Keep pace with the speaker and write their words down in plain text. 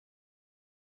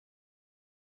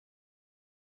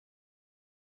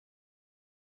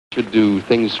Should do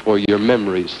things for your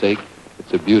memory's sake.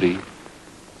 It's a beauty.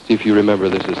 See if you remember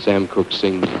this as Sam Cooke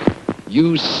sings.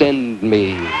 You send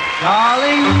me.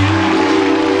 Darling, you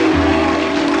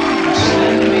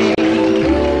send me.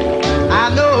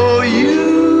 I know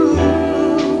you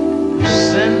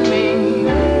send me.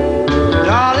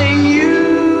 Darling,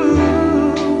 you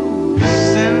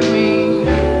send me.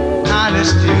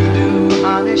 Honest you do,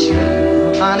 honest you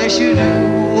do, honest you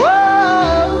do.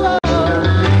 Whoa.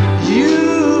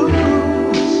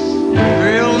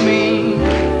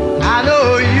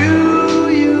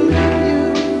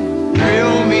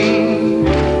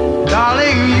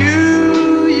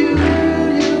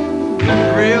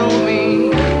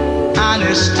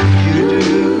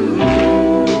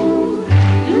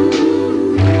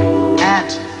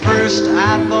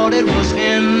 I thought it was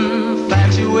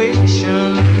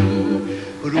infatuation,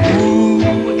 but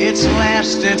ooh, it's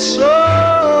lasted so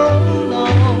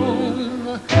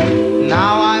long.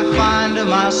 Now I find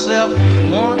myself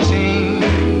wanting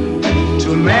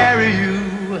to marry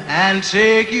you and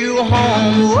take you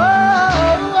home.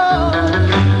 Whoa,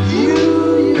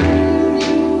 you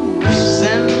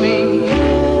send me.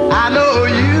 I know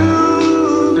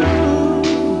you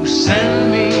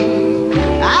send me.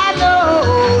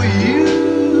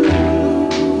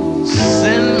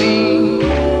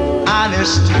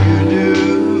 Honest you do.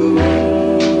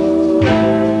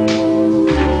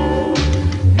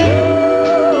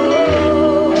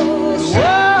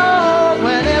 Whoa,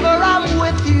 whenever I'm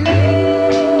with you,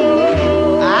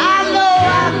 I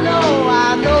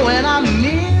know when I'm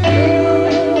near.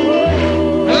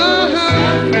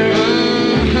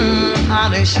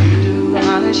 Honest you do,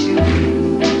 honest you do.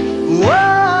 Whoa.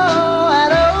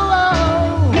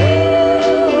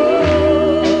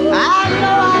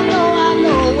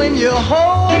 You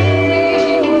hold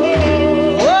me,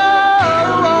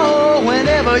 whoa,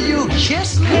 whenever you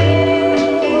kiss me,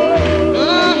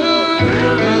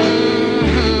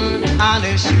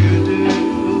 honest you do.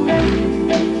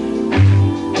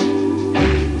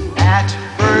 At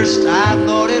first I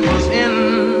thought it was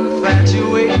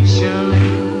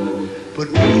infatuation, but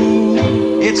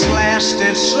ooh, it's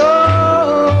lasted so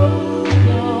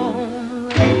long.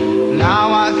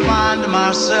 Now I find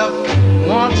myself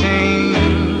wanting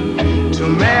to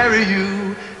marry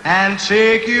you and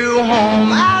take you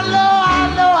home. I know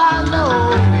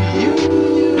you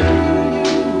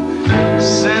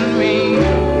send me.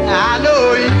 I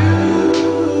know you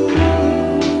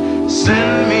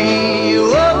send me.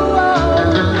 Oh,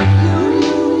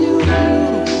 you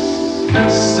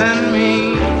send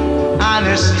me.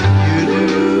 Honest.